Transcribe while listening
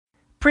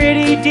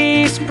Pretty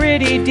Dees,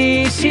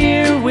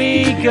 here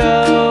we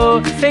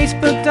go.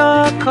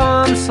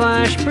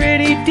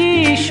 Facebook.com/Pretty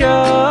D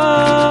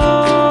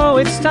Show.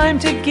 It's time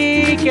to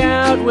geek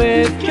out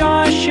with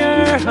Josh,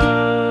 your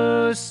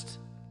host.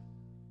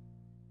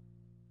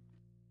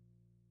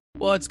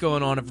 What's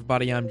going on,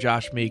 everybody? I'm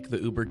Josh Meek,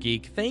 the Uber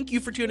Geek. Thank you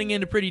for tuning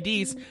in to Pretty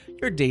Dees,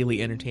 your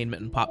daily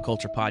entertainment and pop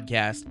culture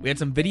podcast. We had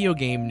some video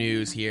game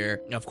news here.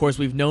 Of course,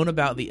 we've known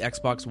about the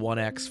Xbox One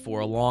X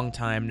for a long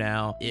time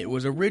now. It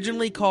was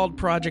originally called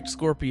Project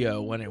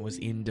Scorpio when it was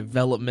in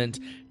development.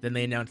 Then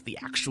they announced the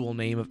actual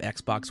name of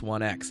Xbox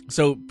One X.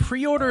 So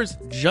pre-orders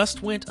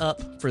just went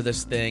up for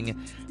this thing,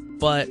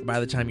 but by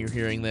the time you're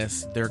hearing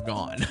this, they're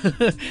gone.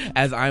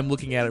 As I'm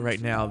looking at it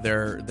right now,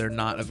 they're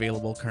not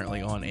available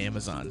currently on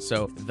Amazon.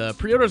 So the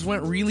pre-orders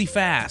went really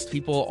fast.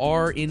 People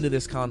are into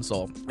this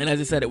console. And as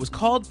I said, it was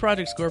called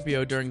Project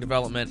Scorpio during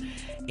development,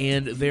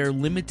 and their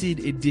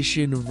limited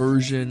edition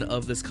version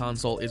of this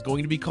console is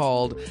going to be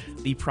called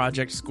the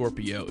Project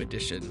Scorpio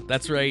Edition.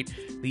 That's right,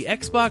 the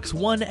Xbox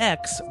One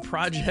X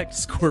Project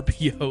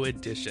Scorpio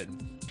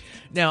Edition.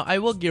 Now, I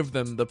will give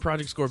them, the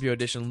Project Scorpio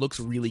Edition looks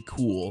really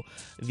cool.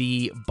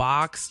 The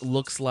box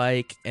looks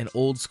like an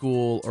old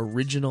school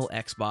original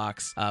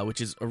Xbox,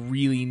 which is a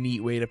really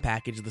neat way to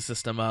package the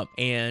system up.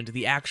 And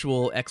the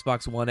actual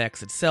Xbox One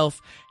X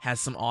itself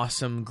has some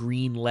awesome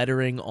green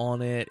lettering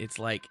on it. It's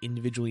like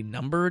individually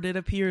numbered, it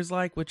appears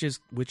like, which is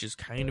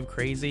kind of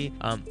crazy.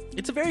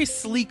 It's a very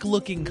sleek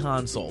looking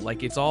console.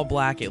 Like, it's all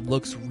black. It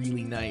looks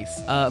really nice.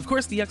 Of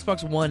course, the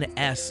Xbox One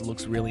S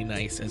looks really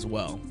nice as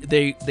well.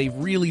 They've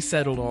really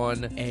settled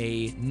on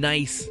a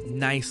nice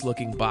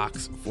looking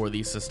box for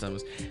these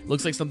systems.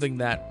 Looks like something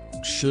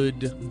that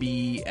should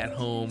be at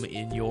home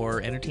in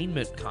your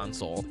entertainment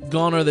console.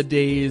 Gone are the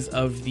days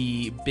of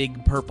the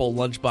big purple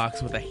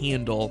lunchbox with a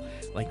handle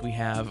like we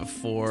have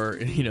for,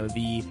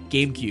 the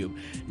GameCube.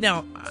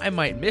 Now, I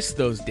might miss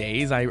those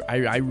days.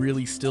 I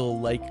really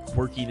still like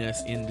quirkiness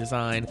in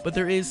design, but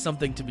there is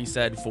something to be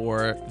said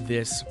for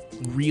this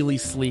really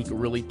sleek,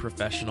 really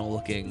professional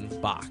looking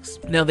box.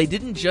 Now, they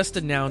didn't just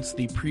announce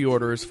the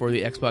pre-orders for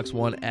the Xbox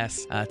One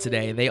S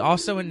today. They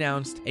also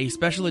announced a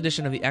special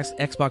edition of the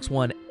Xbox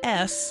One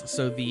S,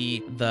 so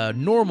the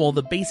normal,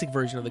 the basic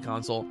version of the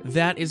console,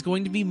 that is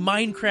going to be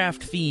Minecraft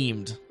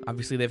themed.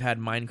 Obviously, they've had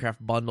Minecraft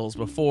bundles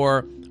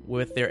before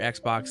with their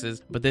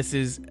Xboxes, but this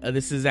is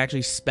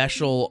actually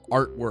special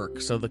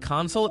artwork. So the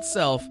console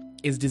itself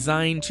is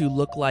designed to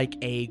look like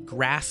a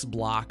grass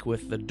block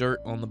with the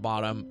dirt on the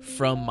bottom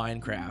from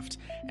Minecraft.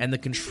 And the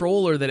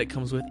controller that it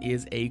comes with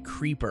is a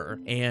creeper.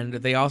 And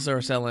they also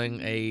are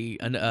selling a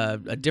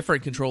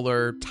different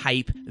controller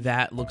type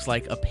that looks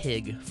like a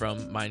pig from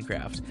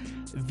Minecraft.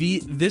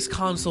 This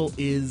console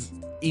is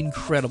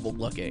incredible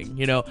looking.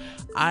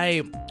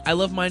 I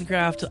love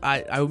Minecraft.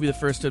 I would be the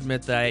first to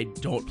admit that I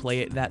don't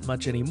play it that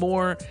much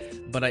anymore,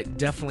 but I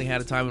definitely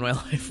had a time in my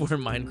life where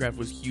Minecraft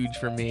was huge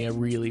for me. I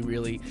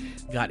really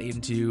got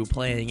into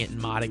playing it and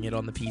modding it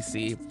on the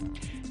PC.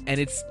 And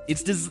it's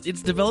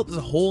developed a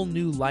whole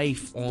new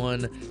life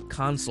on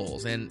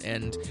consoles, and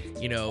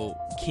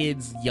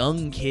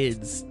young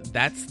kids,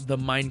 that's the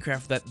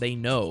Minecraft that they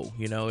know,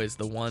 is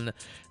the one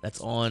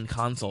that's on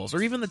consoles,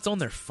 or even that's on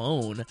their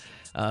phone,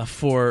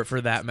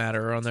 for that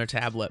matter, or on their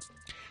tablet.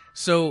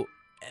 So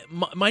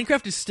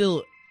Minecraft is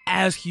still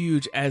as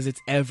huge as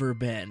it's ever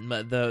been.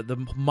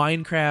 The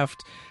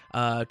Minecraft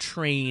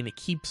train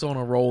keeps on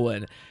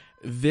a-rolling.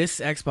 This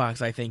Xbox,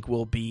 I think,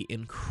 will be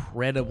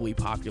incredibly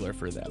popular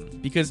for them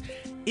because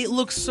it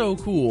looks so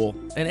cool,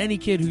 and any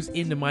kid who's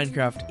into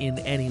Minecraft in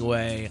any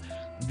way,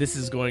 this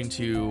is going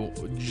to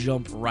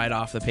jump right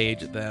off the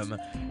page at them.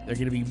 They're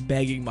going to be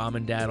begging mom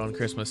and dad on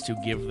Christmas to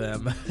give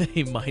them a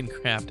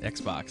Minecraft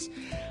Xbox.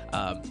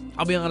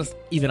 I'll be honest,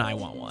 even I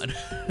want one.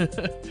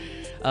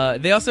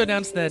 They also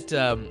announced that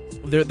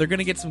they're going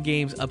to get some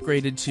games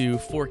upgraded to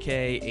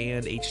 4K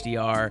and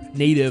HDR,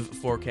 native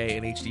 4K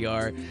and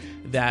HDR,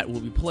 that will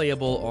be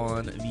playable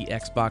on the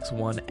Xbox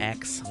One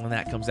X when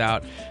that comes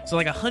out. So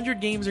like 100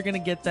 games are going to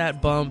get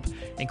that bump,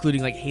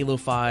 including like Halo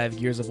 5,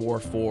 Gears of War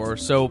 4.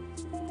 So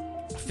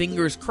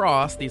fingers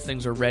crossed these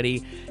things are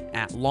ready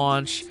at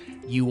launch.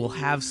 You will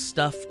have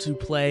stuff to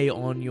play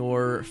on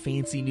your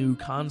fancy new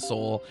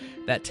console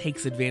that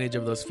takes advantage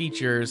of those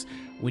features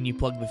when you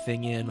plug the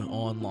thing in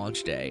on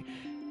launch day.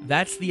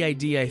 That's the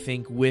idea, I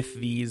think, with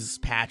these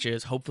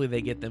patches. Hopefully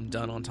they get them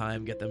done on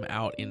time, get them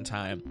out in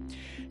time.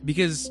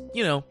 Because,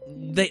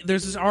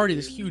 there's already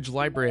this huge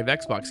library of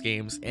Xbox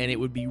games, and it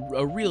would be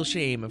a real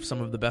shame if some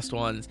of the best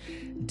ones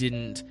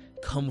didn't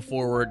come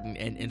forward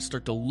and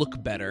start to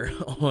look better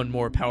on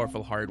more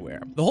powerful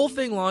hardware. The whole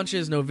thing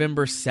launches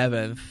November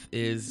 7th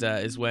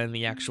is when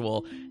the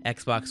actual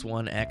Xbox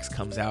One X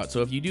comes out.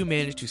 So if you do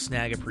manage to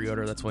snag a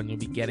pre-order, that's when you'll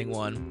be getting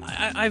one.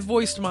 I've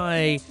voiced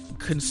my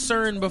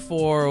concern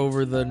before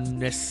over the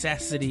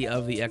necessity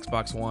of the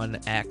Xbox One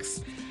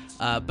X.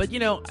 But, you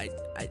know,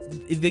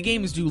 the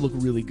games do look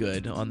really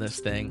good on this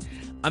thing.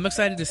 I'm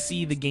excited to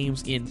see the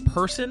games in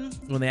person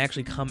when they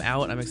actually come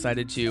out. I'm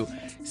excited to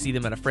see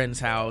them at a friend's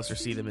house or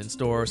see them in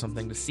store or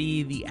something to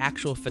see the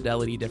actual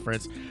fidelity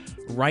difference.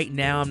 Right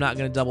now, I'm not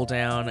going to double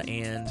down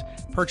and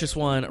purchase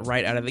one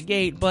right out of the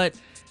gate, but,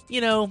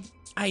 you know,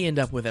 I end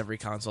up with every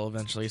console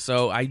eventually,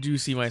 so I do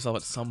see myself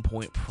at some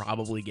point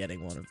probably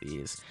getting one of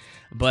these.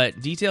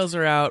 But details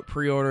are out,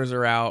 pre-orders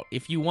are out.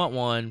 If you want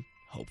one,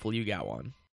 hopefully you got one.